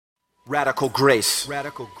Radical grace.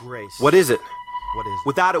 Radical grace. What is it? What is it?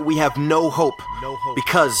 Without it, we have no hope. No hope.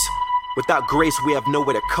 Because without grace, we have no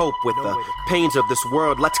way to cope with No the way to cope. pains of this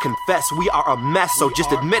world. Let's confess, we are a mess, so We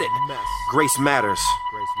just are admit a it. mess. Grace matters.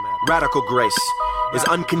 Grace matters. Radical grace is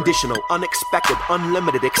Radical unconditional, unexpected,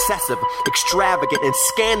 unlimited, excessive, extravagant, and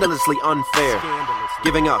scandalously unfair. Scandalously.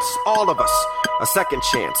 Giving us, all of us, a second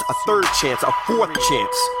chance, a third chance, a fourth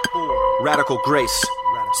chance. Four. Radical grace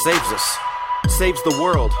Radical saves us, saves the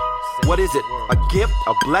world. What is it? A gift,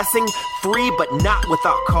 a blessing, free but not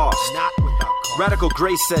without cost. Not without cost. Radical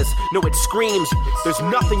grace says, no, it screams, there's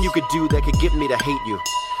nothing you could do that could get me to hate you.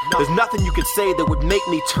 There's nothing you could say that would make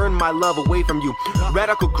me turn my love away from you.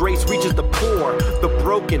 Radical grace reaches the poor, the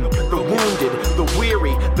broken, the wounded, the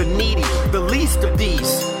weary, the needy, the least of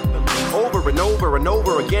these. Over and over and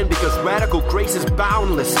over again, because radical grace is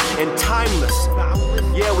boundless and timeless.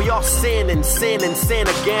 Yeah, we all sin and sin and sin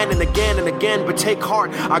again and again and again, but take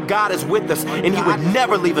heart, our God is with us and He would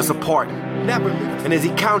never leave us apart. Never leave. And as He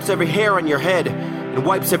counts every hair on your head and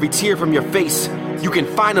wipes every tear from your face, you can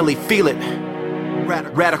finally feel it.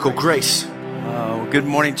 Radical grace. Oh, good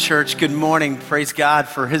morning, church. Good morning. Praise God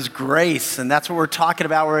for His grace. And that's what we're talking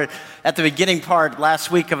about. We're at the beginning part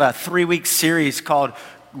last week of a 3-week series called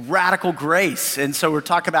Radical Grace. And so we're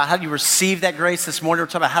talking about how do you receive that grace. This morning we're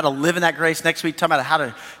talking about how to live in that grace. Next week, talking about how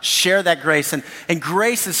to share that grace. And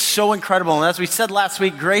grace is so incredible. And as we said last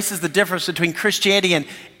week, grace is the difference between Christianity and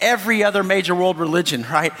every other major world religion,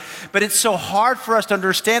 right? But it's so hard for us to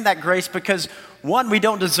understand that grace because, one, we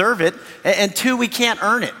don't deserve it, and two, we can't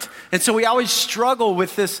earn it. And so we always struggle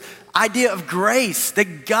with this idea of grace,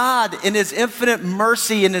 that God in His infinite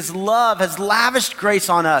mercy and His love has lavished grace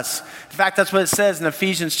on us. In fact, that's what it says in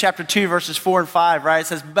Ephesians chapter 2, verses 4 and 5, right? It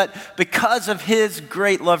says, but because of His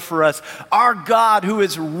great love for us, our God who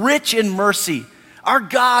is rich in mercy,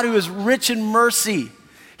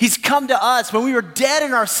 He's come to us when we were dead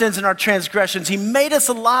in our sins and our transgressions. He made us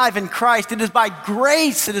alive in Christ. It is by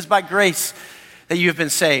grace that you have been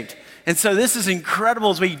saved. And so this is incredible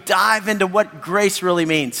as we dive into what grace really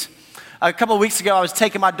means. A couple of weeks ago, I was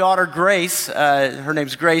taking my daughter, Grace. Her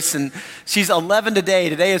name's Grace, and she's 11 today.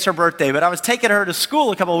 Today is her birthday. But I was taking her to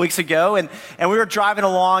school a couple of weeks ago, and we were driving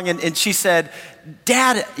along, and she said,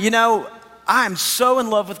 Dad, I'm so in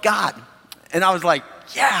love with God. And I was like,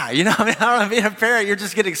 yeah, I don't know, being a parent, you're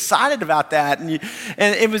just getting excited about that. And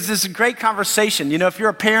it was this great conversation. If you're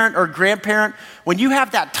a parent or a grandparent, when you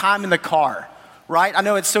have that time in the car, right? I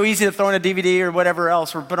know it's so easy to throw in a DVD or whatever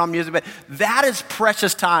else or put on music, but that is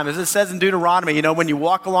precious time. As it says in Deuteronomy, when you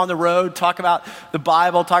walk along the road, talk about the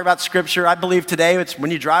Bible, talk about Scripture. I believe today it's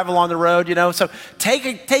when you drive along the road, So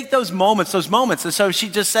take those moments. And so she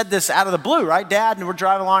just said this out of the blue, right, Dad? And we're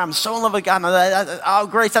driving along. I'm so in love with God. Oh,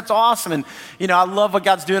 Grace, that's awesome. And, I love what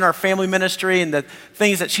God's doing in our family ministry and the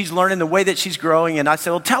things that she's learning, the way that she's growing. And I said,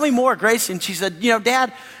 well, tell me more, Grace. And she said,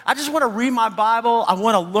 Dad, I just want to read my Bible. I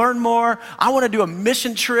want to learn more. I want to do a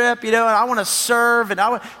mission trip, and I want to serve.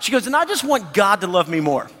 She goes, and I just want God to love me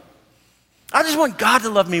more. I just want God to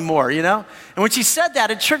love me more, And when she said that,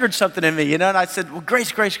 it triggered something in me, And I said, well,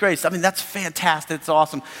 Grace. I mean, that's fantastic. It's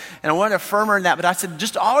awesome. And I wanted to affirm her in that. But I said,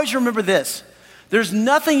 just always remember this. There's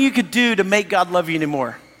nothing you could do to make God love you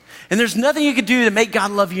anymore. And there's nothing you could do to make God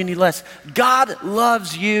love you any less. God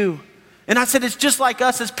loves you. And I said, it's just like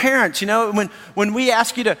us as parents, when we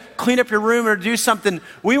ask you to clean up your room or do something,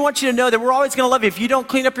 we want you to know that we're always going to love you. If you don't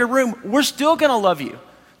clean up your room, we're still going to love you.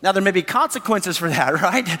 Now, there may be consequences for that,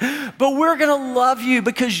 right? But we're going to love you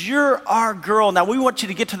because you're our girl. Now, we want you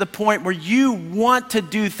to get to the point where you want to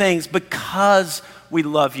do things because we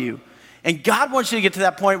love you. And God wants you to get to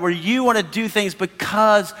that point where you want to do things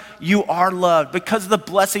because you are loved, because of the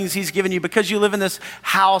blessings He's given you, because you live in this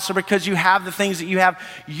house or because you have the things that you have.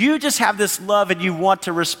 You just have this love and you want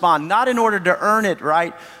to respond, not in order to earn it,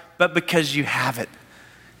 right? But because you have it.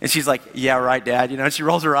 And she's like, yeah, right, Dad. And she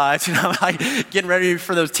rolls her eyes, like getting ready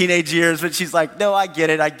for those teenage years. But she's like, no, I get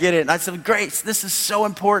it. And I said, Grace, this is so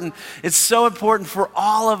important. It's so important for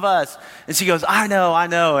all of us. And she goes, I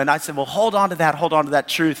know. And I said, well, hold on to that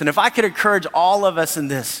truth. And if I could encourage all of us in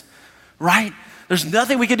this, right? There's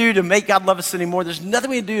nothing we can do to make God love us anymore. There's nothing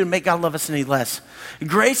we can do to make God love us any less.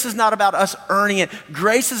 Grace is not about us earning it.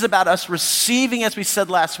 Grace is about us receiving, as we said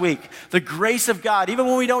last week, the grace of God. Even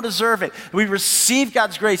when we don't deserve it, we receive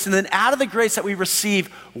God's grace. And then out of the grace that we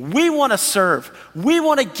receive, we want to serve. We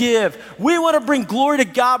want to give. We want to bring glory to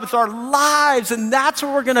God with our lives. And that's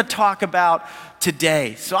what we're going to talk about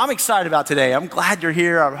today. So I'm excited about today. I'm glad you're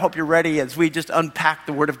here. I hope you're ready as we just unpack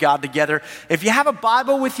the Word of God together. If you have a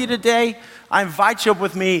Bible with you today, I invite you up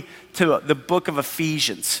with me to the book of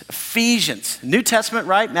Ephesians. Ephesians, New Testament,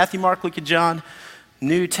 right? Matthew, Mark, Luke, and John.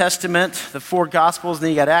 New Testament, the 4 Gospels, and then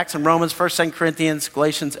you got Acts and Romans, 1st, 2nd Corinthians,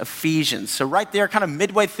 Galatians, Ephesians. So right there, kind of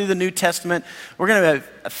midway through the New Testament, we're going to have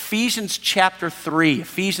Ephesians chapter 3.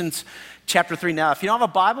 Ephesians chapter 3. Now, if you don't have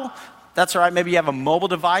a Bible, that's all right. Maybe you have a mobile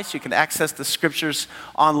device. You can access the scriptures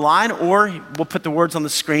online, or we'll put the words on the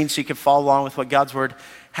screen so you can follow along with what God's word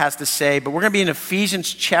has to say. But we're going to be in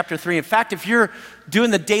Ephesians chapter 3. In fact, if you're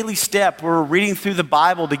doing the daily step where we're reading through the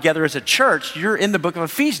Bible together as a church, you're in the book of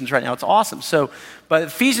Ephesians right now. It's awesome. But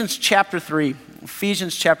Ephesians chapter 3,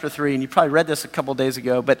 and you probably read this a couple days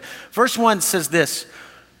ago, but verse 1 says this: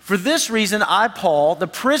 "For this reason I, Paul, the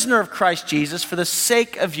prisoner of Christ Jesus, for the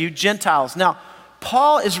sake of you Gentiles." Now,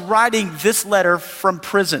 Paul is writing this letter from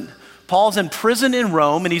prison. Paul's in prison in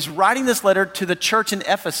Rome, and he's writing this letter to the church in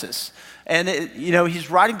Ephesus. And, he's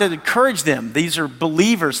writing to encourage them. These are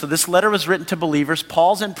believers. So this letter was written to believers.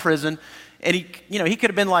 Paul's in prison. And he could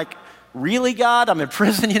have been like, really, God? I'm in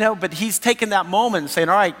prison, But he's taken that moment and saying,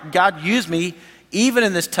 all right, God, use me even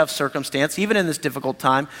in this tough circumstance, even in this difficult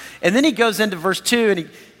time. And then he goes into verse 2, and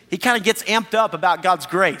he kind of gets amped up about God's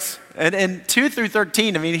grace. And 2 through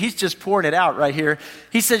 13, he's just pouring it out right here.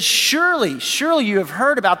 He says, surely you have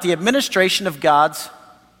heard about the administration of God's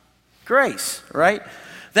grace, right?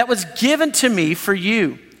 That was given to me for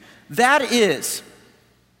you. That is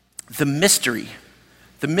the mystery.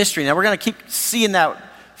 The mystery. Now we're going to keep seeing that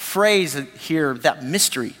phrase here, that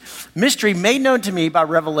mystery. Mystery made known to me by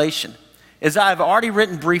revelation. As I have already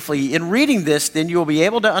written briefly, in reading this, then you will be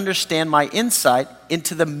able to understand my insight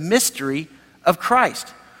into the mystery of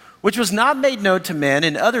Christ, which was not made known to men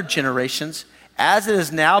in other generations, as it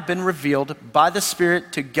has now been revealed by the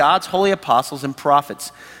Spirit to God's holy apostles and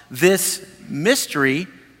prophets. This mystery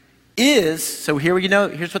is, so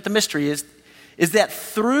here's what the mystery is that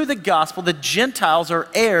through the gospel, the Gentiles are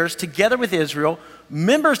heirs together with Israel,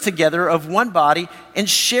 members together of one body, and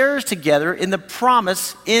sharers together in the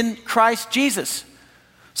promise in Christ Jesus.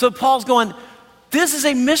 So Paul's going, this is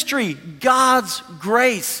a mystery, God's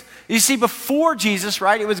grace. You see, before Jesus,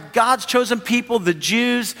 right, it was God's chosen people, the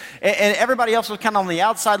Jews, and everybody else was kind of on the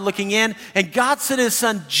outside looking in. And God sent his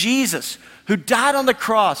son Jesus, who died on the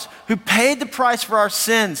cross, who paid the price for our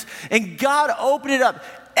sins. And God opened it up.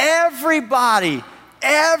 Everybody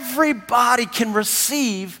can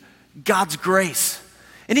receive God's grace.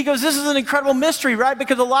 And he goes, this is an incredible mystery, right?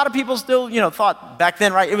 Because a lot of people still, thought back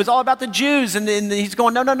then, right, it was all about the Jews. And he's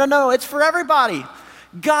going, no, it's for everybody.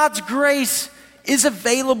 God's grace is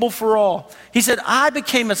available for all. He said, I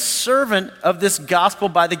became a servant of this gospel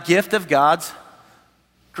by the gift of God's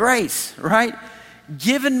grace, right?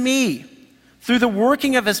 Given me through the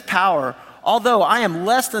working of his power, although I am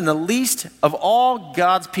less than the least of all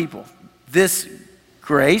God's people. This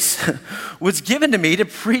grace was given to me to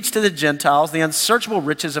preach to the Gentiles the unsearchable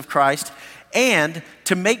riches of Christ, and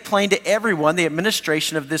to make plain to everyone the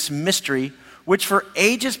administration of this mystery, which for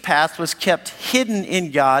ages past was kept hidden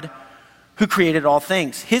in God, who created all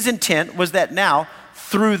things. His intent was that now,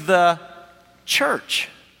 through the church,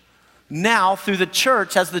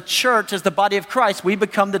 as the body of Christ, we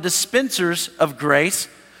become the dispensers of grace.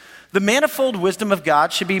 The manifold wisdom of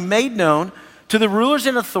God should be made known to the rulers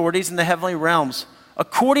and authorities in the heavenly realms,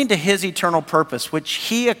 according to his eternal purpose, which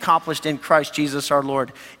he accomplished in Christ Jesus our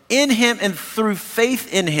Lord. In him and through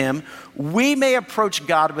faith in him, we may approach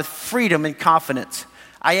God with freedom and confidence.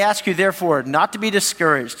 I ask you, therefore, not to be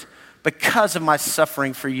discouraged because of my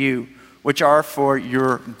suffering for you, which are for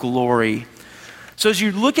your glory. So as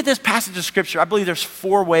you look at this passage of scripture, I believe there's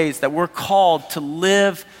 4 ways that we're called to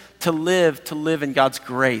live in God's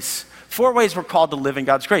grace. 4 ways we're called to live in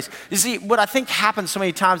God's grace. You see, what I think happens so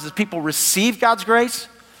many times is people receive God's grace,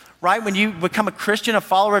 right? When you become a Christian, a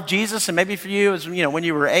follower of Jesus, and maybe for you, it was, when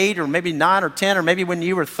you were 8 or maybe 9 or 10, or maybe when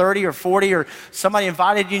you were 30 or 40, or somebody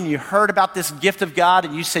invited you and you heard about this gift of God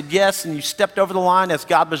and you said yes, and you stepped over the line as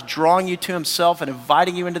God was drawing you to himself and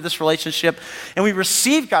inviting you into this relationship, and we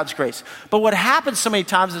received God's grace. But what happens so many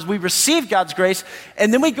times is we receive God's grace,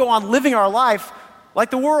 and then we go on living our life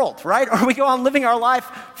like the world, right? Or we go on living our life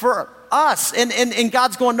for us. And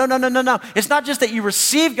God's going, no. It's not just that you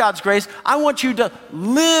receive God's grace. I want you to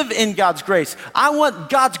live in God's grace. I want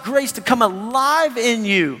God's grace to come alive in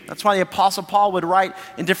you. That's why the Apostle Paul would write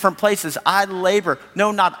in different places, I labor.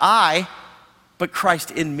 No, not I, but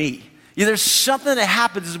Christ in me. There's something that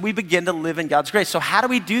happens as we begin to live in God's grace. So how do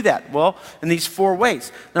we do that? Well, in these 4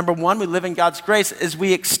 ways. Number 1, we live in God's grace as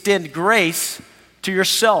we extend grace to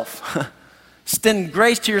yourself. Extend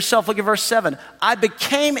grace to yourself. Look at verse 7. I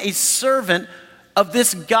became a servant of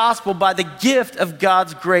this gospel by the gift of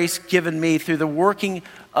God's grace given me through the working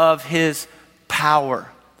of his power.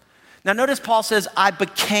 Now notice Paul says, I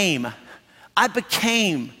became.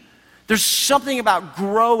 There's something about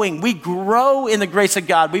growing. We grow in the grace of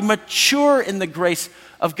God. We mature in the grace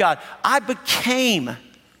of God. I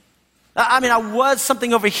was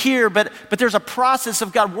something over here, but there's a process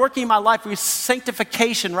of God working in my life with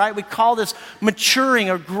sanctification, right? We call this maturing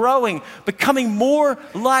or growing, becoming more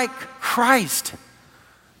like Christ.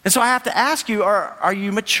 And so I have to ask you, are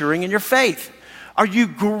you maturing in your faith? Are you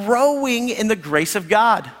growing in the grace of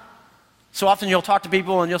God? So often you'll talk to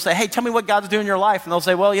people and you'll say, hey, tell me what God's doing in your life. And they'll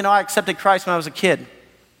say, well, I accepted Christ when I was a kid.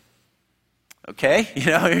 Okay,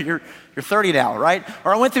 you're 30 now, right?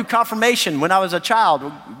 Or I went through confirmation when I was a child.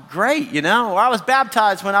 Well, great, Or I was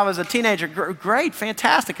baptized when I was a teenager. Great,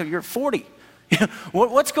 fantastic. You're 40.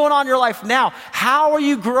 What's going on in your life now? How are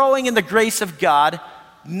you growing in the grace of God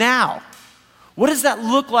now? What does that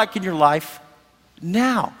look like in your life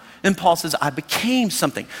now? And Paul says, I became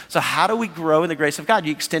something. So how do we grow in the grace of God?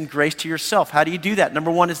 You extend grace to yourself. How do you do that?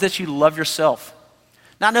 Number one is this: you love yourself.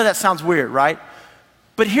 Now, I know that sounds weird, right?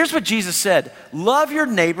 But here's what Jesus said: love your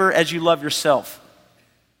neighbor as you love yourself.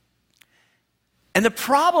 And the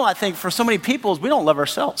problem, I think, for so many people is we don't love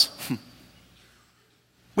ourselves.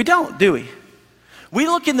 We don't, do we? We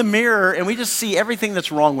look in the mirror and we just see everything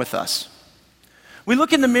that's wrong with us. We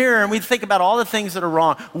look in the mirror and we think about all the things that are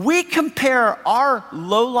wrong. We compare our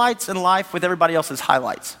lowlights in life with everybody else's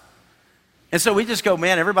highlights. And so we just go,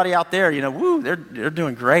 man, everybody out there, they're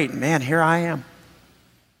doing great. Man, here I am.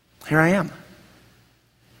 Here I am.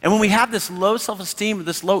 And when we have this low self-esteem,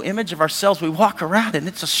 this low image of ourselves, we walk around and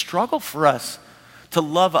it's a struggle for us to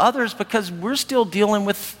love others because we're still dealing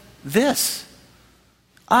with this,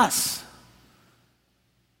 us.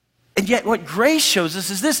 And yet what grace shows us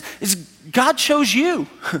is God chose you.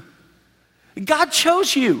 God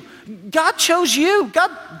chose you. God chose you.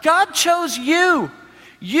 God chose you.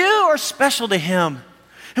 You are special to him.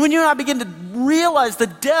 And when you and I begin to realize the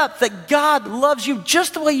depth that God loves you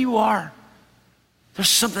just the way you are, there's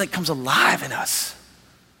something that comes alive in us.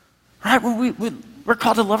 Right? When we're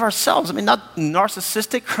called to love ourselves. Not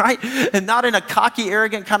narcissistic, right? And not in a cocky,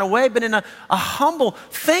 arrogant kind of way, but in a humble,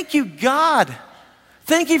 thank you, God.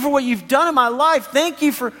 Thank you for what you've done in my life. Thank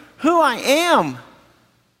you for who I am.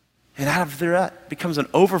 And out of that becomes an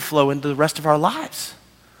overflow into the rest of our lives.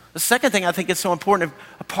 The second thing I think is so important,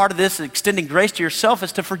 a part of this extending grace to yourself,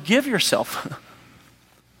 is to forgive yourself.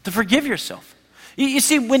 To forgive yourself. You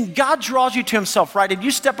see, when God draws you to himself, right, and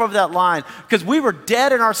you step over that line, because we were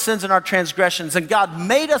dead in our sins and our transgressions, and God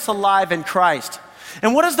made us alive in Christ.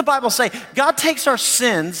 And what does the Bible say? God takes our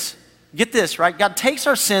sins. Get this, right? God takes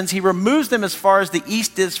our sins, he removes them as far as the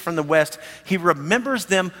east is from the west. He remembers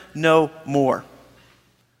them no more.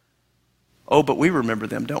 Oh, but we remember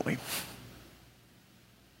them, don't we?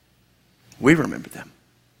 We remember them.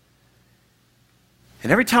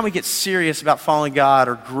 And every time we get serious about following God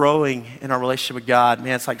or growing in our relationship with God,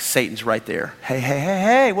 man, it's like Satan's right there.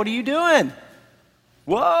 Hey, what are you doing?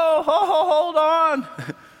 Whoa, hold on.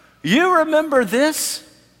 You remember this?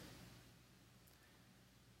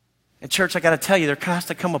 And church, I got to tell you, there has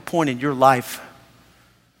to come a point in your life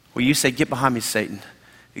where you say, get behind me, Satan.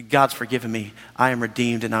 God's forgiven me. I am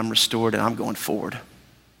redeemed and I'm restored and I'm going forward.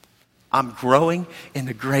 I'm growing in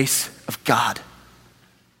the grace of God.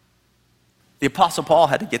 The Apostle Paul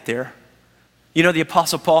had to get there. The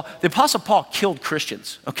Apostle Paul killed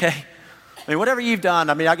Christians, okay? Whatever you've done,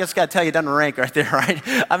 I guess I got to tell you, it doesn't rank right there, right?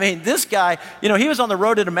 This guy, he was on the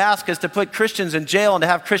road to Damascus to put Christians in jail and to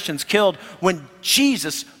have Christians killed when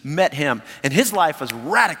Jesus met him. And his life was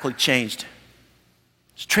radically changed.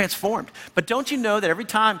 It's transformed. But don't you know that every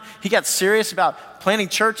time he got serious about planting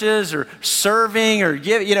churches or serving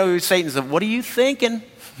or Satan said, what are you thinking?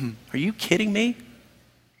 Are you kidding me?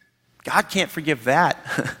 God can't forgive that.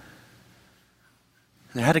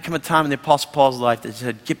 There had to come a time in the Apostle Paul's life that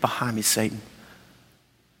said, get behind me, Satan.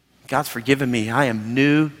 God's forgiven me. I am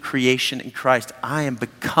new creation in Christ. I am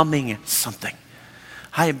becoming something.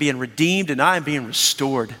 I am being redeemed and I am being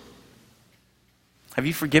restored. Have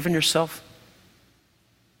you forgiven yourself?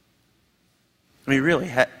 Really,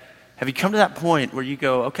 have you come to that point where you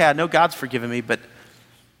go, okay, I know God's forgiven me, but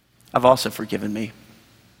I've also forgiven me?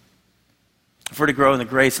 If we're to grow in the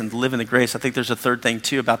grace and live in the grace, I think there's a third thing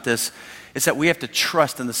too about this. It's that we have to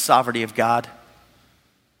trust in the sovereignty of God.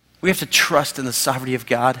 We have to trust in the sovereignty of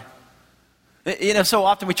God. So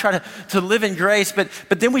often we try to live in grace, but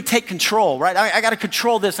then we take control, right? I got to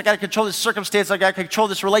control this. I got to control this circumstance. I got to control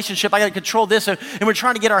this relationship. I got to control this. And we're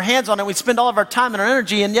trying to get our hands on it. We spend all of our time and our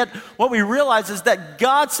energy. And yet what we realize is that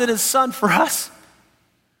God sent his son for us.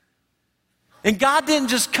 And God didn't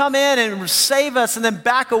just come in and save us and then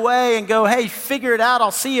back away and go, hey, figure it out.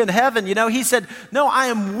 I'll see you in heaven. He said, no, I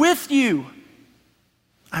am with you.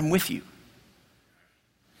 I'm with you.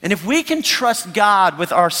 And if we can trust God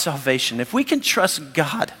with our salvation, if we can trust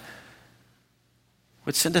God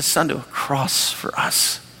would send his son to a cross for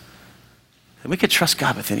us, then we could trust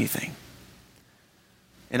God with anything.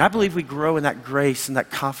 And I believe we grow in that grace and that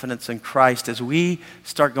confidence in Christ as we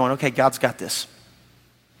start going, okay, God's got this.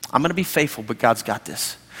 I'm going to be faithful, but God's got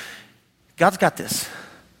this. God's got this.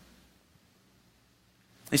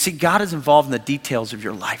 You see, God is involved in the details of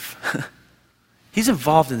your life. He's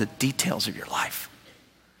involved in the details of your life.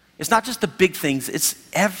 It's not just the big things, it's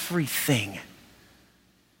everything. And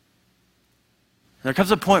there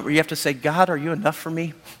comes a point where you have to say, God, are you enough for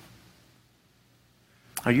me?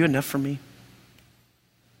 Are you enough for me?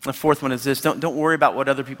 The fourth one is this: don't worry about what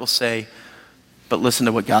other people say, but listen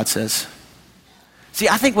to what God says. See,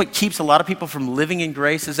 I think what keeps a lot of people from living in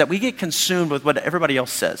grace is that we get consumed with what everybody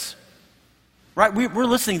else says. Right? We're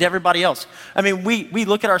listening to everybody else. I mean, we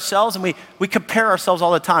look at ourselves and we compare ourselves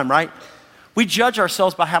all the time, right? We judge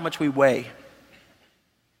ourselves by how much we weigh,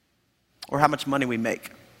 or how much money we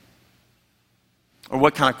make, or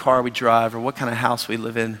what kind of car we drive, or what kind of house we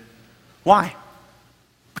live in. Why?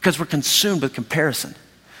 Because we're consumed with comparison.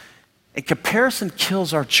 And comparison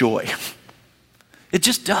kills our joy. It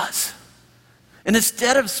just does. And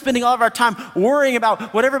instead of spending all of our time worrying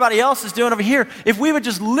about what everybody else is doing over here, if we would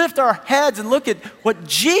just lift our heads and look at what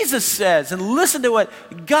Jesus says and listen to what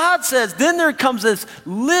God says, then there comes this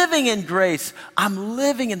living in grace. I'm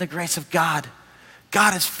living in the grace of God.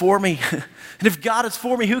 God is for me. And if God is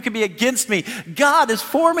for me, who can be against me? God is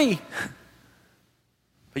for me.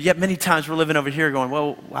 But yet many times we're living over here going,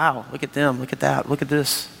 well, wow, look at them, look at that, look at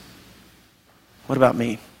this. What about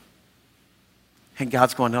me? And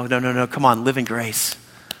God's going, no, come on, live in grace.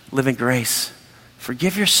 Live in grace.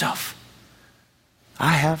 Forgive yourself.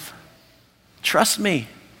 I have. Trust me.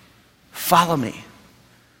 Follow me.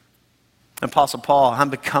 Apostle Paul, I'm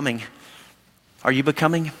becoming. Are you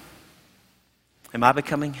becoming? Am I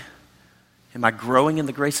becoming? Am I growing in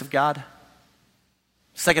the grace of God?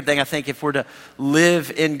 Second thing, I think if we're to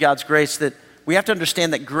live in God's grace, that we have to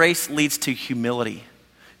understand that grace leads to humility.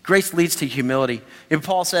 Grace leads to humility. And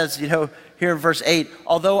Paul says, here in verse 8,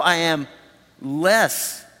 although I am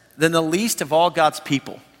less than the least of all God's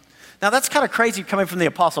people. Now that's kind of crazy coming from the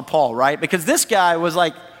Apostle Paul, right? Because this guy was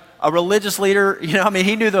like a religious leader.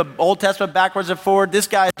 He knew the Old Testament backwards and forward. This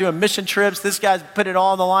guy's doing mission trips. This guy's put it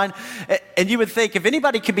all on the line. And you would think if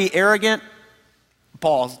anybody could be arrogant,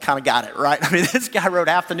 Paul's kind of got it, right? This guy wrote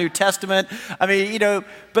half the New Testament.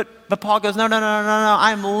 But Paul goes, no,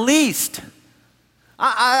 I'm least.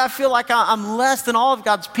 I feel like I'm less than all of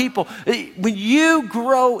God's people. When you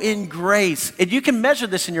grow in grace, and you can measure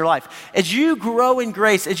this in your life, as you grow in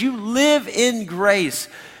grace, as you live in grace,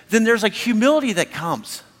 then there's a humility that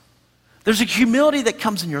comes. There's a humility that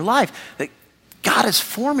comes in your life that God is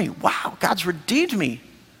for me. Wow, God's redeemed me.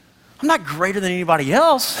 I'm not greater than anybody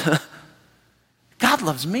else. God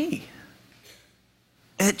loves me.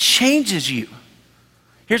 And it changes you.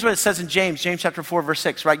 Here's what it says in James chapter 4, verse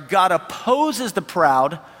 6, right? God opposes the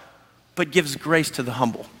proud, but gives grace to the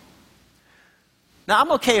humble. Now,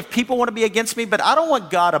 I'm okay if people want to be against me, but I don't want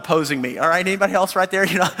God opposing me, all right? Anybody else right there?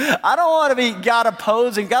 I don't want to be God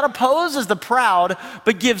opposing. God opposes the proud,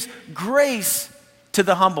 but gives grace to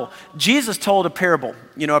the humble. Jesus told a parable.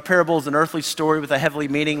 A parable is an earthly story with a heavenly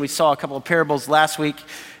meaning. We saw a couple of parables last week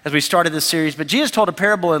as we started this series, but Jesus told a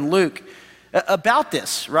parable in Luke about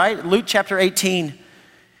this, right? Luke chapter 18.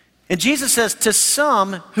 And Jesus says, to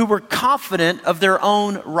some who were confident of their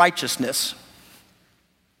own righteousness.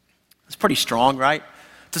 It's pretty strong, right?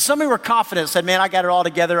 To some who were confident, said, man, I got it all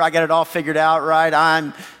together. I got it all figured out, right?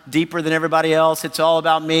 I'm deeper than everybody else. It's all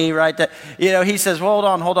about me, right? He says, well,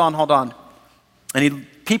 hold on. And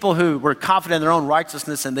people who were confident in their own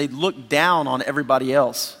righteousness, and they looked down on everybody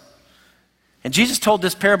else. And Jesus told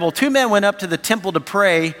this parable. 2 men went up to the temple to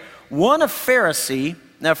pray, one a Pharisee.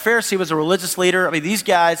 Now, Pharisee was a religious leader. These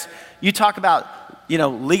guys, you talk about,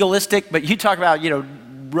 legalistic, but you talk about,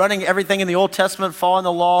 running everything in the Old Testament, following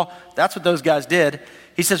the law. That's what those guys did.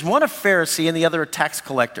 He says, one a Pharisee and the other a tax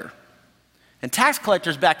collector. And tax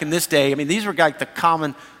collectors back in this day, these were like the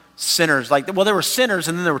common sinners. There were sinners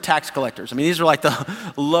and then there were tax collectors. These were like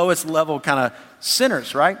the lowest level kind of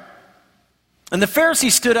sinners, right? And the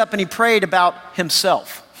Pharisee stood up and he prayed about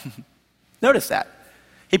himself. Notice that.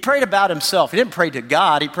 He prayed about himself. He didn't pray to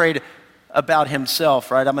God. He prayed about himself,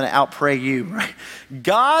 right? I'm going to outpray you, right?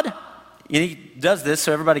 God, and he does this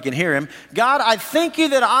so everybody can hear him. God, I thank you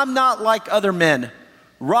that I'm not like other men,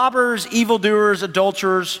 robbers, evildoers,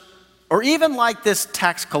 adulterers, or even like this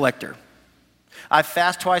tax collector. I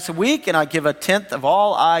fast twice a week and I give a tenth of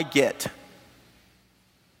all I get.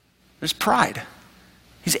 There's pride.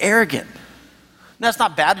 He's arrogant. That's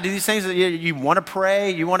not bad to do these things. You want to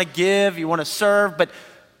pray, you want to give, you want to serve, but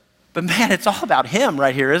man, it's all about him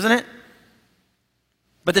right here, isn't it?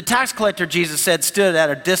 But the tax collector, Jesus said, stood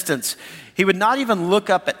at a distance. He would not even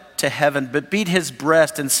look up to heaven, but beat his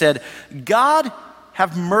breast and said, God,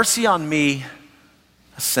 have mercy on me,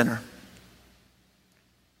 a sinner.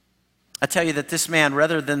 I tell you that this man,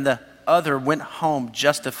 rather than the other, went home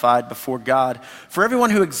justified before God. For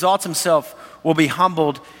everyone who exalts himself will be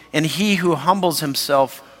humbled, and he who humbles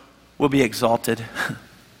himself will be exalted.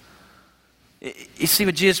 You see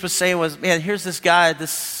what Jesus was saying was, man, here's this guy,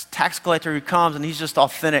 this tax collector who comes and he's just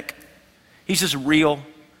authentic. He's just real.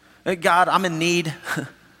 God, I'm in need.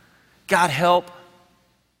 God, help.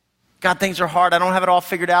 God, things are hard. I don't have it all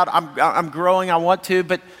figured out. I'm growing. I want to,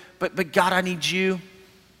 but God, I need you.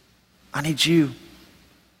 I need you.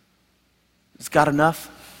 Is God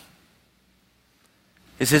enough?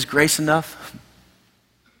 Is his grace enough?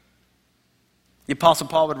 The Apostle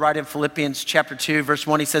Paul would write in Philippians chapter 2, verse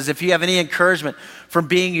 1, he says, if you have any encouragement from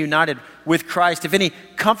being united with Christ, if any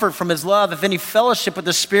comfort from his love, if any fellowship with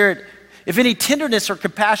the Spirit, if any tenderness or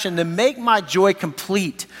compassion, then make my joy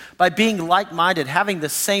complete by being like-minded, having the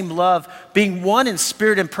same love, being one in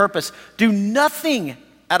spirit and purpose. Do nothing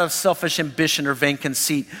out of selfish ambition or vain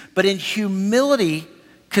conceit, but in humility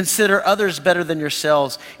consider others better than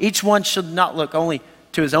yourselves. Each one should not look only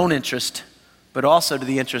to his own interest, but also to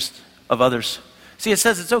the interest of others. See, it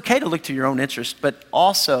says it's okay to look to your own interest, but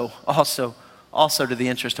also to the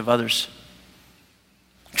interest of others.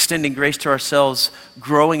 Extending grace to ourselves,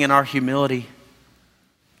 growing in our humility,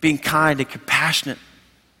 being kind and compassionate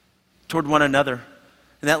toward one another.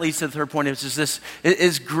 And that leads to the third point, is this,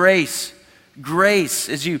 is grace. Grace,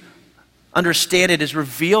 as you understand it, is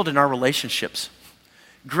revealed in our relationships.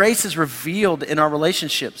 Grace is revealed in our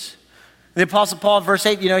relationships. The Apostle Paul in verse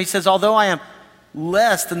 8, he says, although I am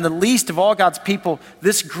less than the least of all God's people,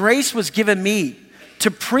 this grace was given me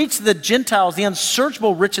to preach to the Gentiles the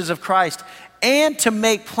unsearchable riches of Christ and to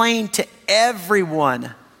make plain to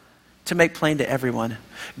everyone. To make plain to everyone.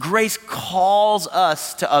 Grace calls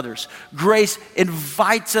us to others. Grace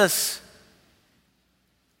invites us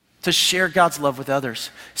to share God's love with others.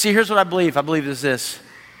 See, here's what I believe. I believe is this.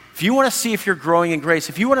 If you want to see if you're growing in grace,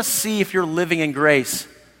 if you want to see if you're living in grace,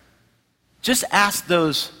 just ask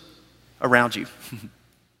those around you.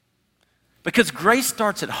 Because grace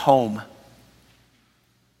starts at home.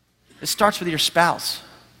 It starts with your spouse,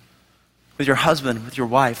 with your husband, with your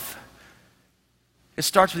wife. It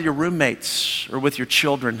starts with your roommates or with your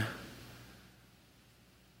children.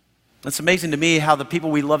 It's amazing to me how the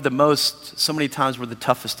people we love the most, so many times we're the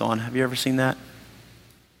toughest on. Have you ever seen that?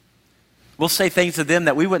 We'll say things to them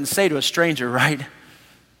that we wouldn't say to a stranger, right?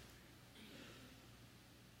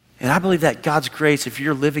 And I believe that God's grace, if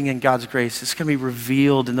you're living in God's grace, it's going to be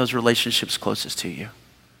revealed in those relationships closest to you.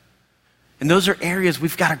 And those are areas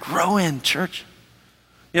we've got to grow in, church.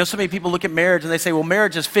 So many people look at marriage and they say, well,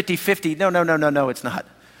 marriage is 50-50. No, it's not.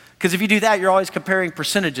 Because if you do that, you're always comparing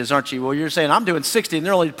percentages, aren't you? Well, you're saying, I'm doing 60 and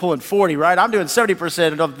they're only pulling 40, right? I'm doing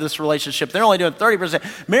 70% of this relationship. They're only doing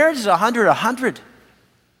 30%. Marriage is 100.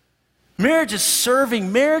 Marriage is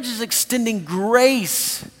serving. Marriage is extending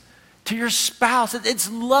grace to your spouse. It's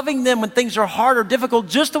loving them when things are hard or difficult,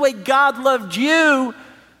 just the way God loved you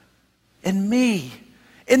and me.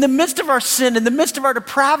 In the midst of our sin, in the midst of our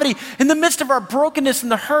depravity, in the midst of our brokenness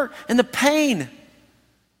and the hurt and the pain,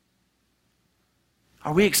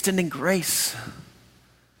 are we extending grace?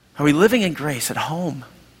 Are we living in grace at home?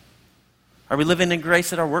 Are we living in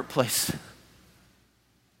grace at our workplace?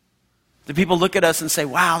 Do people look at us and say,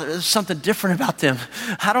 wow, there's something different about them?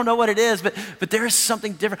 I don't know what it is, but there is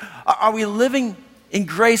something different. Are we living in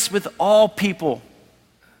grace with all people?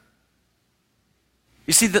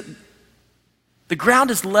 You see, the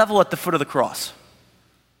ground is level at the foot of the cross.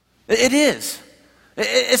 It is.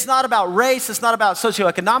 It's not about race. It's not about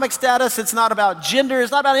socioeconomic status. It's not about gender.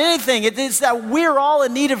 It's not about anything. It's that we're all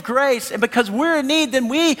in need of grace. And because we're in need, then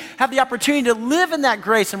we have the opportunity to live in that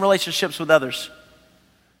grace in relationships with others.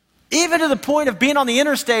 Even to the point of being on the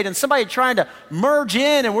interstate and somebody trying to merge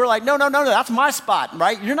in and we're like, no, that's my spot,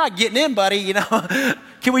 right? You're not getting in, buddy,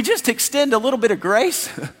 Can we just extend a little bit of grace?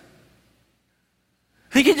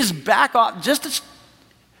 We can just back off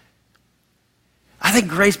I think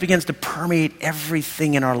grace begins to permeate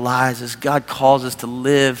everything in our lives as God calls us to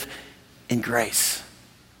live in grace.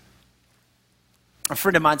 A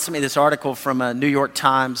friend of mine sent me this article from New York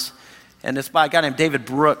Times, and it's by a guy named David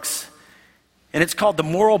Brooks. And it's called The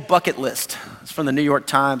Moral Bucket List. It's from the New York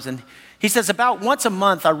Times. And he says, about once a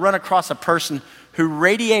month, I run across a person who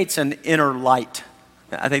radiates an inner light.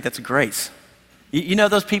 I think that's grace. You know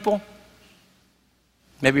those people?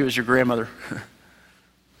 Maybe it was your grandmother.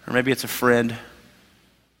 or maybe it's a friend,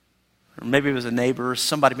 or maybe it was a neighbor or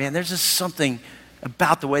somebody. Man, there's just something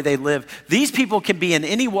about the way they live. These people can be in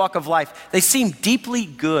any walk of life. They seem deeply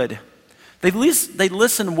good. They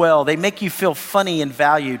listen well. They make you feel funny and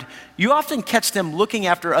valued. You often catch them looking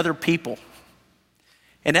after other people.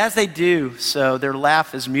 And as they do so, their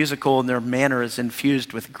laugh is musical and their manner is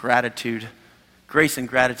infused with gratitude. Grace and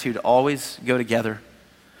gratitude always go together.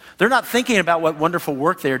 They're not thinking about what wonderful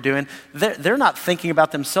work they're doing. They're not thinking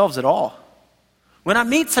about themselves at all. When I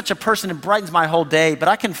meet such a person, it brightens my whole day, but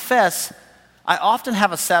I confess, I often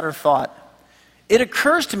have a sadder thought. It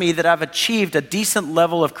occurs to me that I've achieved a decent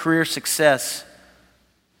level of career success,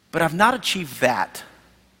 but I've not achieved that.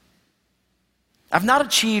 I've not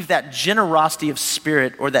achieved that generosity of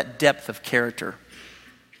spirit or that depth of character.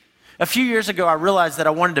 A few years ago, I realized that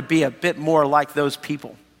I wanted to be a bit more like those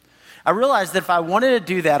people. I realized that if I wanted to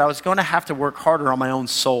do that, I was going to have to work harder on my own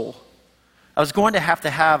soul. I was going to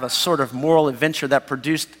have a sort of moral adventure that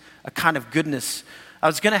produced a kind of goodness. I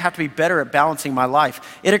was going to have to be better at balancing my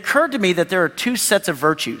life. It occurred to me that there are two sets of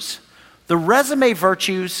virtues: the resume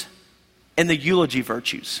virtues and the eulogy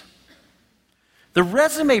virtues. The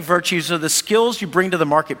resume virtues are the skills you bring to the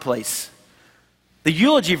marketplace. The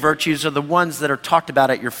eulogy virtues are the ones that are talked about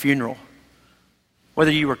at your funeral.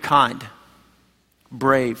 Whether you were kind,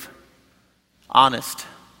 brave, honest,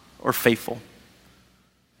 or faithful.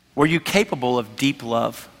 Were you capable of deep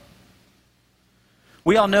love?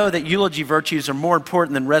 We all know that eulogy virtues are more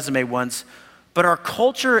important than resume ones, but our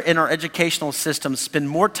culture and our educational systems spend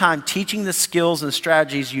more time teaching the skills and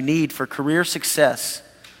strategies you need for career success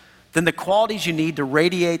than the qualities you need to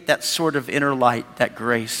radiate that sort of inner light, that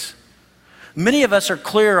grace. Many of us are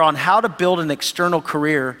clearer on how to build an external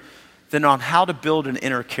career than on how to build an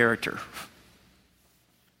inner character.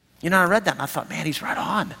 You know, I read that and I thought, man, he's right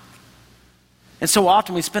on. And so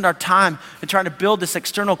often we spend our time in trying to build this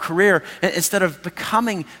external career instead of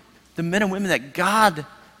becoming the men and women that God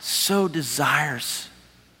so desires.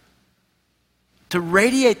 To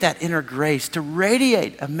radiate that inner grace, to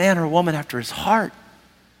radiate a man or woman after his heart.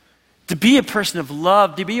 To be a person of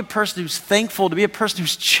love, to be a person who's thankful, to be a person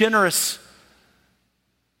who's generous.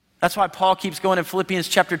 That's why Paul keeps going in Philippians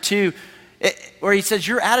chapter 2, where he says,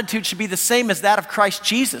 your attitude should be the same as that of Christ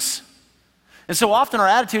Jesus. And so often our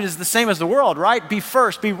attitude is the same as the world, right? Be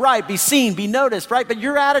first, be right, be seen, be noticed, right? But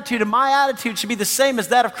your attitude and my attitude should be the same as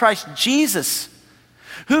that of Christ Jesus,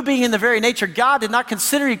 who being in the very nature God did not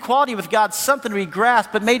consider equality with God something to be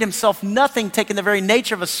grasped, but made himself nothing, taking the very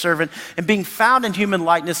nature of a servant, and being found in human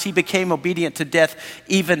likeness, he became obedient to death,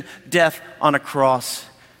 even death on a cross.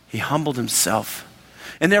 He humbled himself.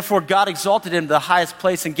 And therefore God exalted him to the highest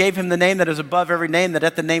place and gave him the name that is above every name, that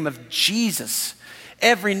at the name of Jesus,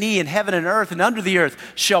 every knee in heaven and earth and under the earth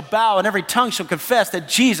shall bow, and every tongue shall confess that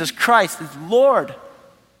Jesus Christ is Lord,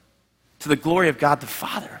 to the glory of God the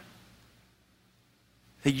Father.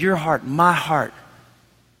 That your heart, my heart,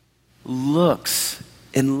 looks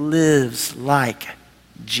and lives like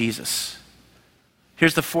Jesus.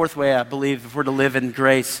 Here's the fourth way I believe if we're to live in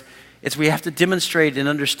grace. It's we have to demonstrate and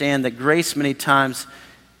understand that grace many times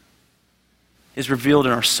is revealed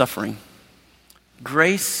in our suffering.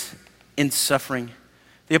 Grace in suffering.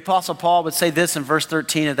 The Apostle Paul would say this in verse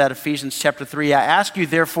 13 of that Ephesians chapter 3. I ask you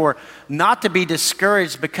therefore not to be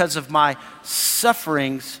discouraged because of my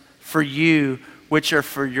sufferings for you, which are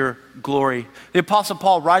for your glory. The Apostle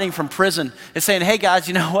Paul, writing from prison, is saying, hey guys,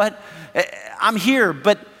 you know what? I'm here,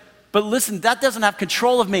 but listen, that doesn't have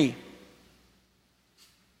control of me.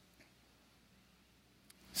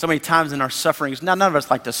 So many times in our sufferings, now none of us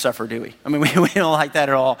like to suffer, do we? I mean, we don't like that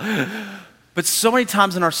at all. But so many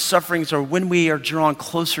times in our sufferings are when we are drawn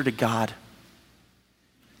closer to God.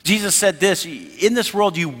 Jesus said this, in this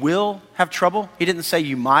world you will have trouble. He didn't say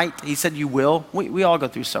you might, he said you will. We all go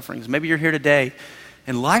through sufferings. Maybe you're here today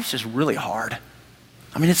and life's just really hard.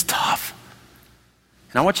 I mean, it's tough.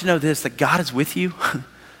 And I want you to know this, that God is with you.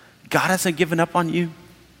 God hasn't given up on you.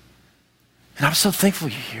 And I'm so thankful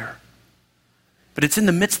you're here. But it's in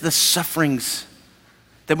the midst of the sufferings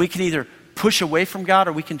that we can either push away from God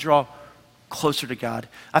or we can draw closer to God.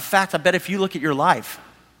 In fact, I bet if you look at your life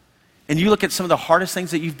and you look at some of the hardest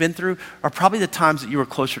things that you've been through are probably the times that you were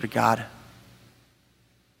closer to God.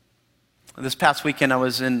 This past weekend I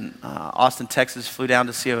was in Austin, Texas, flew down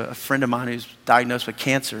to see a friend of mine who's diagnosed with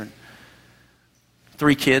cancer and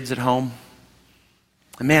 3 kids at home.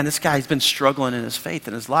 And man, this guy, he's been struggling in his faith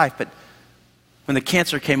in his life, but when the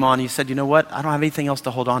cancer came on, he said, you know what? I don't have anything else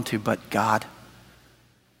to hold on to but God.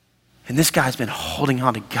 And this guy's been holding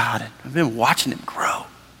on to God. I've been watching him grow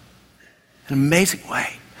in an amazing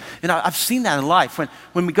way. And I've seen that in life.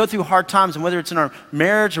 When we go through hard times, and whether it's in our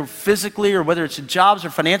marriage or physically, or whether it's in jobs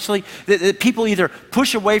or financially, that people either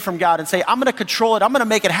push away from God and say, I'm going to control it, I'm going to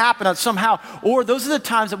make it happen somehow. Or those are the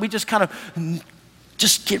times that we just kind of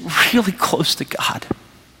just get really close to God.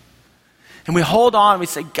 And we hold on and we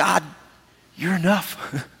say, God, you're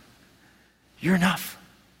enough. You're enough.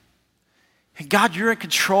 And God, you're in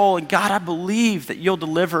control. And God, I believe that you'll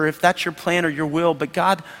deliver if that's your plan or your will. But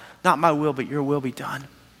God, not my will, but your will be done.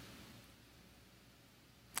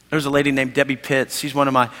 There's a lady named Debbie Pitts. She's one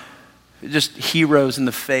of my just heroes in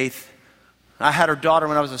the faith. I had her daughter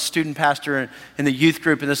when I was a student pastor in the youth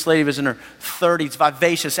group, and this lady was in her 30s,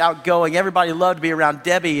 vivacious, outgoing. Everybody loved to be around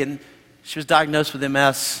Debbie, and she was diagnosed with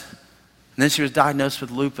MS. And then she was diagnosed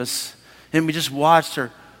with lupus. And we just watched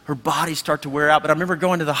her body start to wear out. But I remember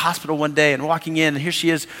going to the hospital one day and walking in, and here she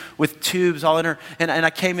is with tubes all in her. And I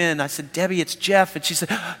came in, and I said, Debbie, it's Jeff. And she said,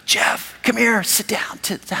 Jeff, come here, sit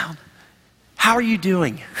down. How are you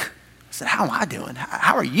doing? I said, how am I doing?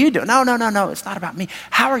 How are you doing? No, it's not about me.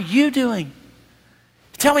 How are you doing?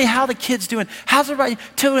 Tell me how the kids doing. How's everybody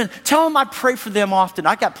doing? Tell them I pray for them often.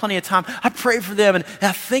 I got plenty of time. I pray for them, and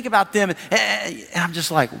I think about them. And I'm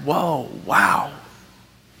just like, whoa, wow.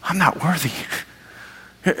 I'm not worthy.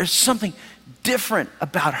 There's something different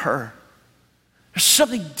about her. There's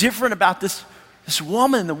something different about this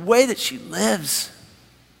woman, the way that she lives.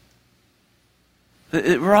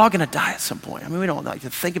 We're all going to die at some point. I mean, we don't like to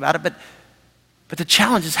think about it, but the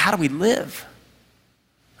challenge is, how do we live?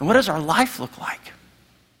 And what does our life look like?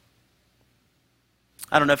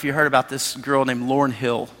 I don't know if you heard about this girl named Lauryn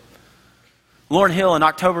Hill. Lauryn Hill, in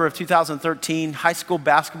October of 2013, high school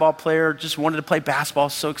basketball player, just wanted to play basketball,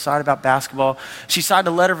 so excited about basketball. She signed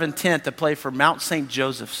a letter of intent to play for Mount St.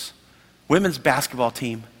 Joseph's women's basketball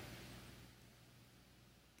team.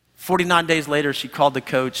 49 days later, she called the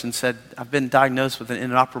coach and said, I've been diagnosed with an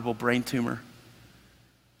inoperable brain tumor.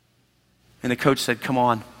 And the coach said, come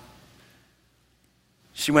on.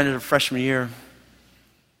 She went into her freshman year.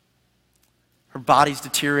 Her body's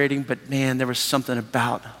deteriorating, but man, there was something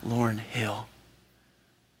about Lauryn Hill.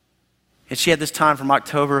 And she had this time from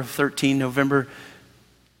October of 13, November,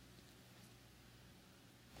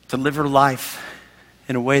 to live her life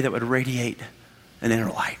in a way that would radiate an inner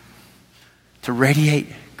light, to radiate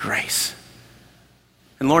grace.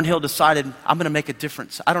 And Lauryn Hill decided, I'm going to make a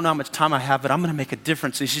difference. I don't know how much time I have, but I'm going to make a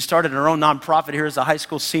difference. And she started her own nonprofit here as a high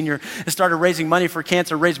school senior and started raising money for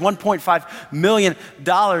cancer, raised $1.5 million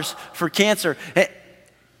for cancer.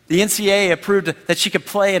 The NCAA approved that she could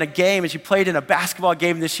play in a game, and she played in a basketball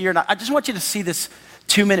game this year. And I just want you to see this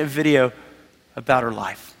 2-minute video about her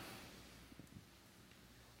life.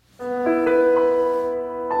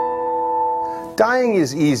 Dying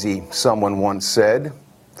is easy, someone once said.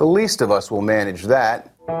 The least of us will manage that.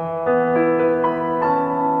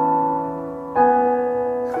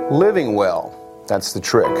 Living well, that's the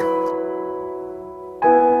trick.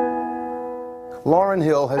 Lauryn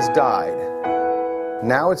Hill has died.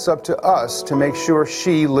 Now it's up to us to make sure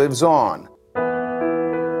she lives on.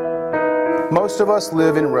 Most of us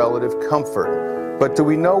live in relative comfort, but do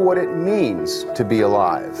we know what it means to be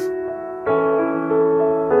alive?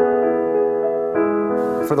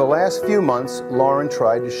 For the last few months, Lauren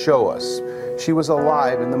tried to show us she was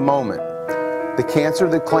alive in the moment. The cancer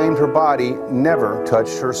that claimed her body never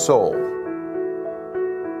touched her soul.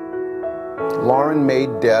 Lauren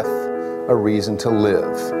made death a reason to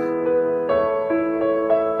live.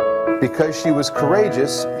 Because she was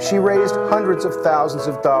courageous, she raised hundreds of thousands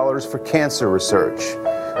of dollars for cancer research.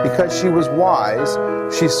 Because she was wise,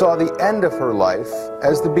 she saw the end of her life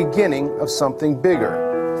as the beginning of something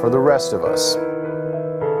bigger for the rest of us.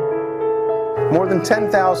 More than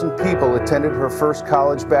 10,000 people attended her first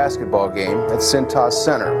college basketball game at Cintas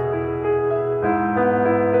Center.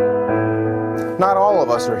 Not all of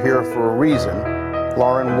us are here for a reason.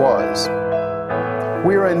 Lauren was.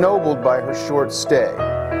 We are ennobled by her short stay.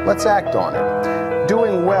 Let's act on it.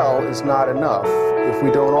 Doing well is not enough if we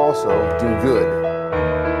don't also do good.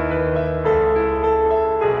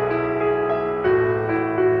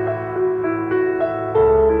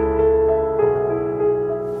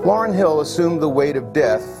 Lauryn Hill assumed the weight of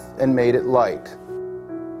death and made it light.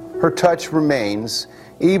 Her touch remains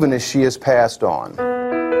even as she has passed on.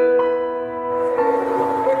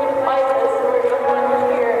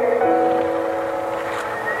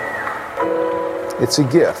 It's a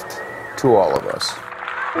gift to all of us.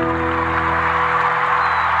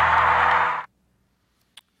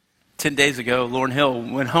 10 days ago, Lauryn Hill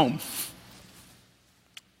went home.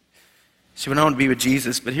 She went home to be with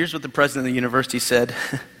Jesus, but here's what the president of the university said.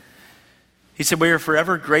 He said, "We are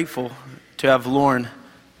forever grateful to have Lauren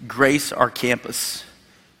grace our campus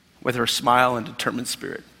with her smile and determined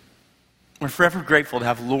spirit. We're forever grateful to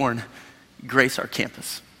have Lauren grace our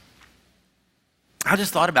campus. I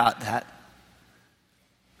just thought about that.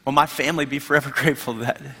 Will my family be forever grateful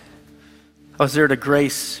that I was there to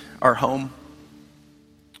grace our home?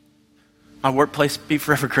 My workplace be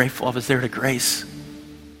forever grateful I was there to grace.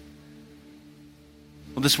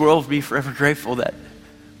 Will this world be forever grateful that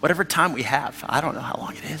whatever time we have, I don't know how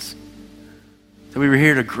long it is, that we were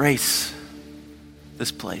here to grace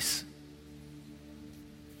this place.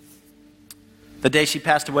 The day she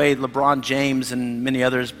passed away, LeBron James and many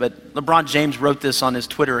others, but LeBron James wrote this on his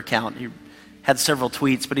Twitter account. He had several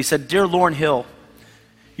tweets, but he said, "Dear Lauryn Hill,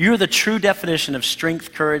 you're the true definition of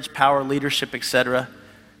strength, courage, power, leadership, etc.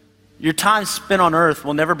 Your time spent on earth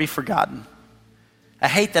will never be forgotten. I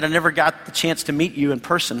hate that I never got the chance to meet you in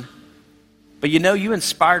person, but you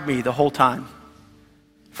inspired me the whole time.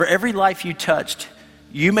 For every life you touched,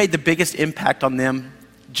 you made the biggest impact on them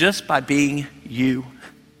just by being you.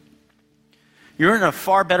 You're in a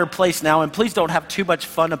far better place now, and please don't have too much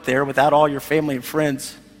fun up there without all your family and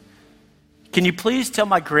friends. Can you please tell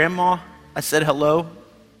my grandma I said hello?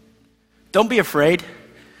 Don't be afraid.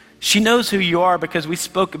 She knows who you are because we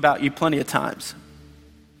spoke about you plenty of times.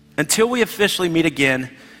 Until we officially meet again,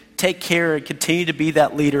 take care and continue to be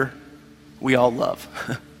that leader we all love."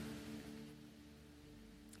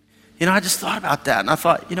 I just thought about that, and I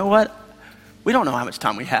thought, you know what? We don't know how much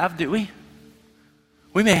time we have, do we?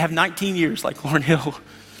 We may have 19 years like Lauryn Hill,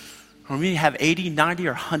 or we may have 80, 90,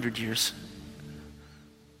 or 100 years.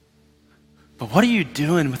 But what are you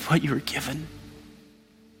doing with what you were given?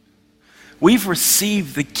 We've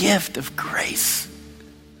received the gift of grace,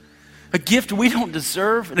 a gift we don't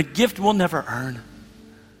deserve and a gift we'll never earn.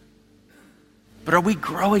 But are we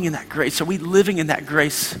growing in that grace? Are we living in that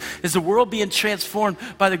grace? Is the world being transformed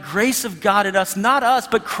by the grace of God in us? Not us,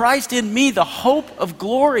 but Christ in me, the hope of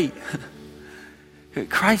glory.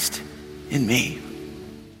 Christ in me.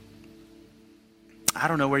 I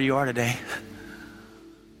don't know where you are today,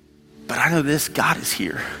 but I know this: God is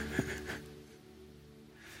here.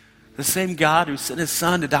 The same God who sent his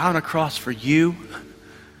son to die on a cross for you,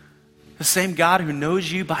 the same God who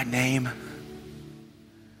knows you by name,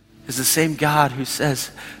 is the same God who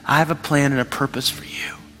says, I have a plan and a purpose for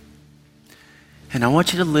you. And I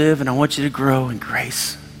want you to live and I want you to grow in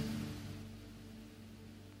grace.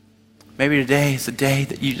 Maybe today is the day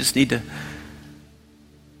that you just need to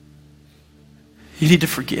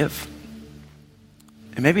forgive.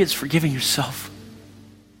 And maybe it's forgiving yourself.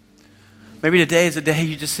 Maybe today is the day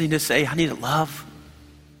you just need to say, I need to love.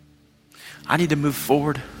 I need to move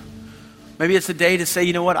forward. Maybe it's the day to say,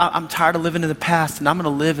 you know what, I'm tired of living in the past and I'm going to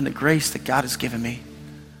live in the grace that God has given me.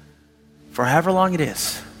 For however long it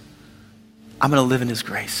is, I'm going to live in his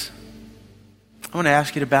grace. I want to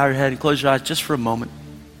ask you to bow your head and close your eyes just for a moment.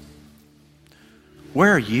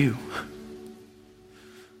 Where are you?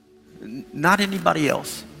 Not anybody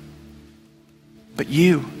else, but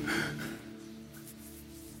you.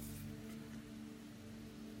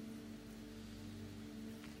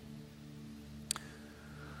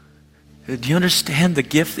 Do you understand the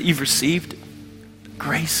gift that you've received?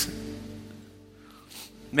 Grace.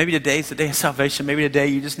 Maybe today's the day of salvation. Maybe today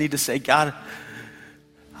you just need to say, God,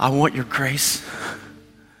 I want your grace.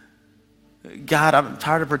 God, I'm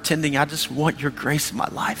tired of pretending. I just want your grace in my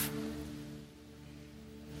life.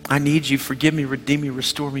 I need you. Forgive me, redeem me,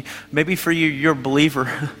 restore me. Maybe for you, you're a believer,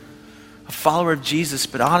 a follower of Jesus,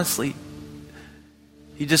 but honestly,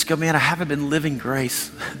 you just go, man, I haven't been living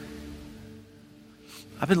grace.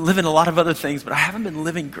 I've been living a lot of other things, but I haven't been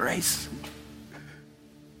living grace.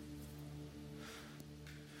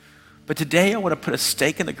 But today I want to put a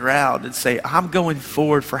stake in the ground and say, I'm going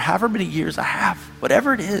forward for however many years I have,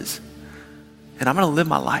 whatever it is, and I'm going to live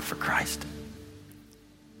my life for Christ.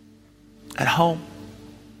 At home,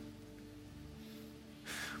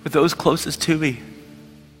 with those closest to me,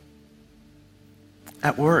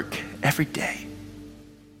 at work, every day.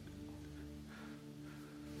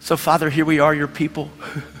 So Father, here we are, your people.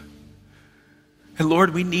 And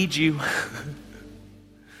Lord, we need you.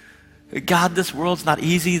 God, this world's not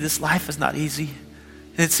easy. This life is not easy.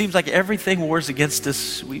 And it seems like everything wars against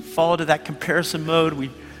us. We fall into that comparison mode. We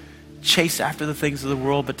chase after the things of the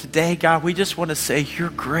world. But today, God, we just want to say your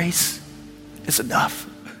grace is enough.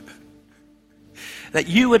 That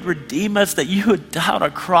you would redeem us, that you would die on a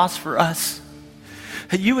cross for us,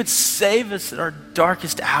 that you would save us in our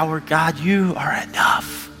darkest hour. God, you are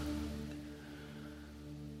enough.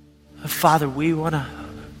 Father, we want to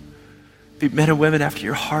be men and women after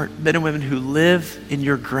your heart, men and women who live in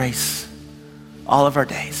your grace all of our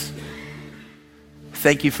days.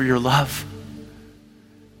 Thank you for your love.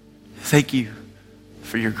 Thank you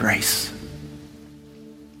for your grace.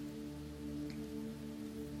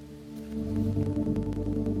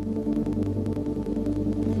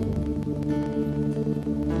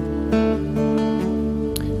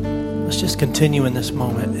 Let's just continue in this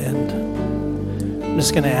moment, and I'm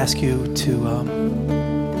just going to ask you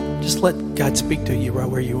to just let God speak to you right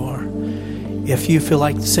where you are. If you feel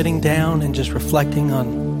like sitting down and just reflecting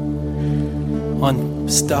on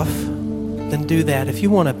stuff, then do that. If you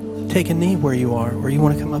want to take a knee where you are, or you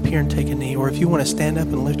want to come up here and take a knee, or if you want to stand up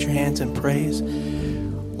and lift your hands in praise,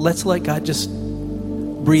 let's let God just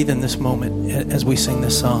breathe in this moment as we sing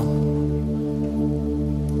this song.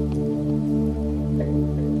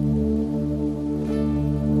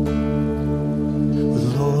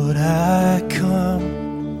 Lord, I come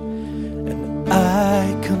and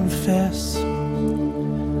I confess,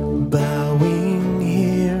 bowing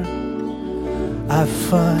here, I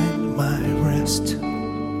find my rest.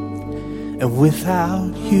 And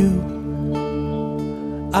without you,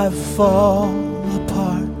 I fall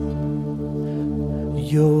apart.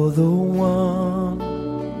 You're the one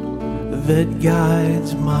that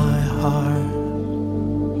guides my heart.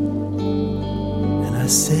 And I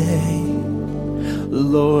say,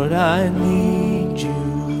 Lord, I need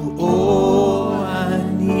you. Oh, I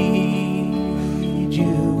need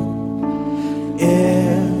you.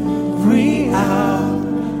 Every hour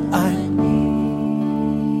I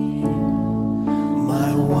need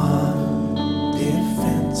my one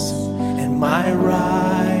defense and my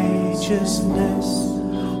righteousness.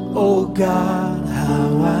 Oh God,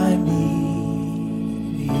 how I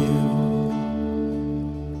need you.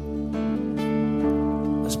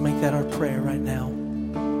 Let's make that our prayer right now.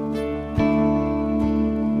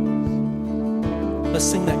 Let's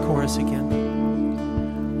sing that chorus again.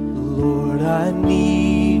 Lord, I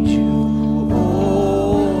need you.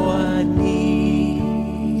 Oh, I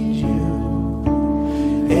need you.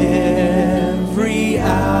 Every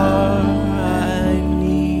hour I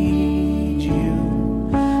need you.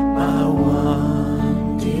 My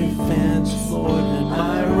one defense, Lord, and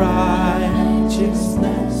my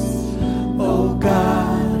righteousness. Oh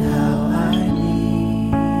God, how I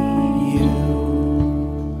need you.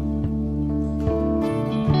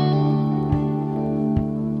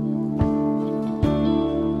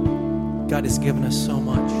 God has given us so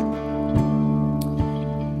much.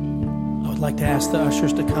 I would like to ask the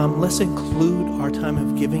ushers to come. Let's include our time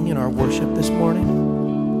of giving in our worship this morning.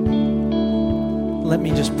 Let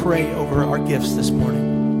me just pray over our gifts this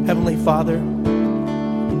morning. Heavenly Father,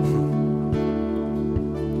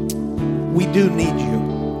 we do need you,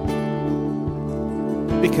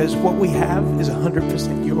 because what we have is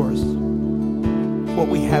 100% yours. What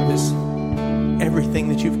we have is everything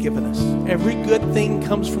that you've given us. Every good thing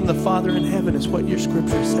comes from the Father in heaven, is what your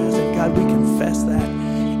scripture says. And God, we confess that,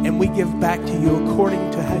 and we give back to you according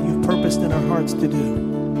to how you've purposed in our hearts to do.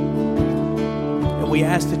 And we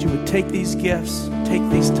ask that you would take these gifts, take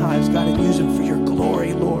these tithes, God, and use them for your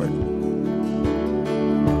glory, Lord.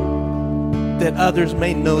 That others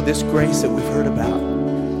may know this grace that we've heard about.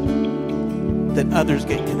 That others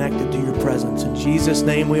get connected to your presence. In Jesus'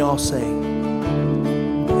 name we all say,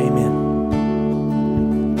 amen.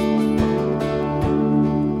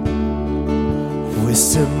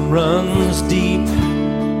 Wisdom runs deep,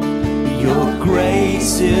 your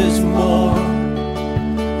grace is more.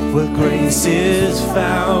 Where grace is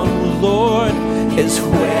found, Lord, is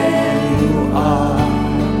where you are.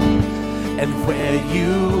 And where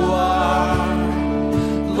you are,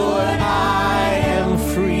 Lord, I am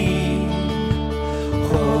free.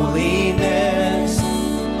 Holiness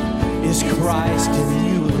is Christ in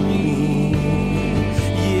you and me.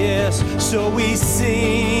 Yes, so we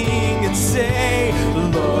sing and say,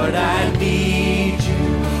 Lord, I need you.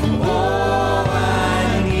 Oh,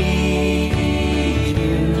 I need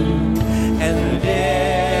you. And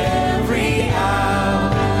every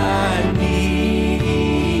hour I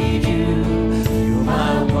need you. You're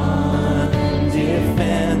my one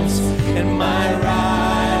defense and my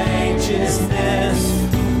righteousness.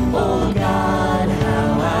 Oh God,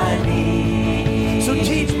 how I need. So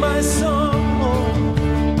teach my song,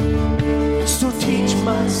 Lord. So teach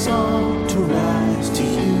my song to rise to you.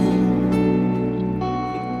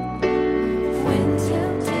 When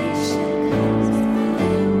temptation comes my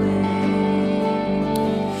way,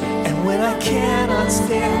 And when I cannot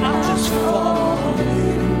stand, I'll just fall on you.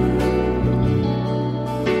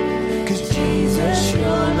 'Cause Jesus,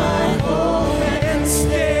 you're my hope and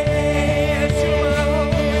stay. You're my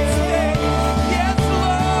hope and stay. Yes,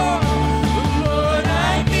 Lord. Lord, I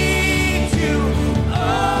need you.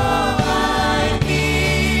 Oh, I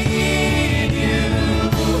need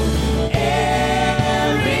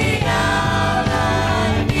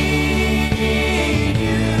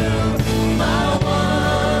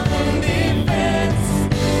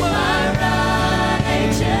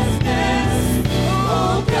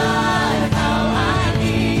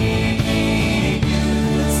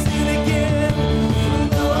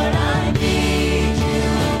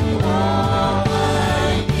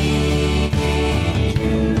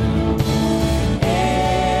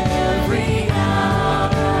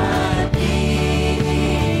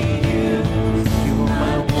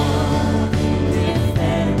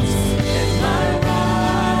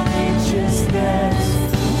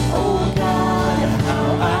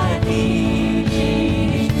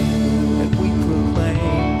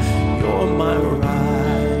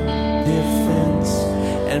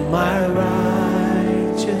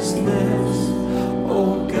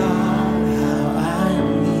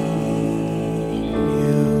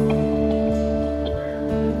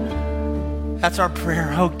That's our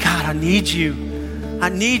prayer. Oh God, I need you. I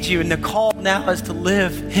need you. And the call now is to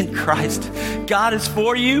live in Christ. God is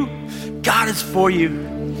for you. God is for you.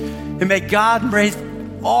 And may God raise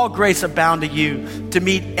all grace abound to you to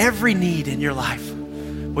meet every need in your life.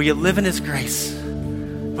 Will you live in his grace?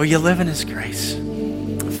 Will you live in his grace?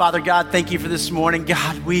 Father God, thank you for this morning.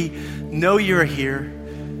 God, we know you're here.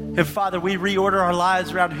 And Father, we reorder our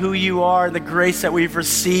lives around who you are and the grace that we've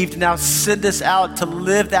received. Now send us out to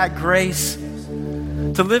live that grace,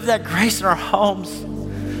 to live that grace in our homes,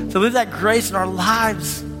 to live that grace in our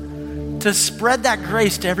lives, to spread that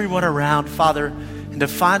grace to everyone around, Father, and to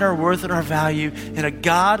find our worth and our value in a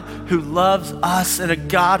God who loves us, and a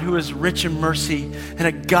God who is rich in mercy, and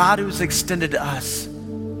a God who has extended to us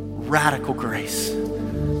radical grace.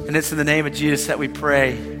 And it's in the name of Jesus that we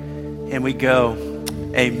pray and we go.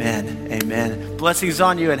 Amen. Amen. Blessings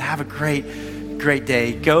on you and have a great, great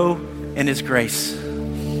day. Go in his grace.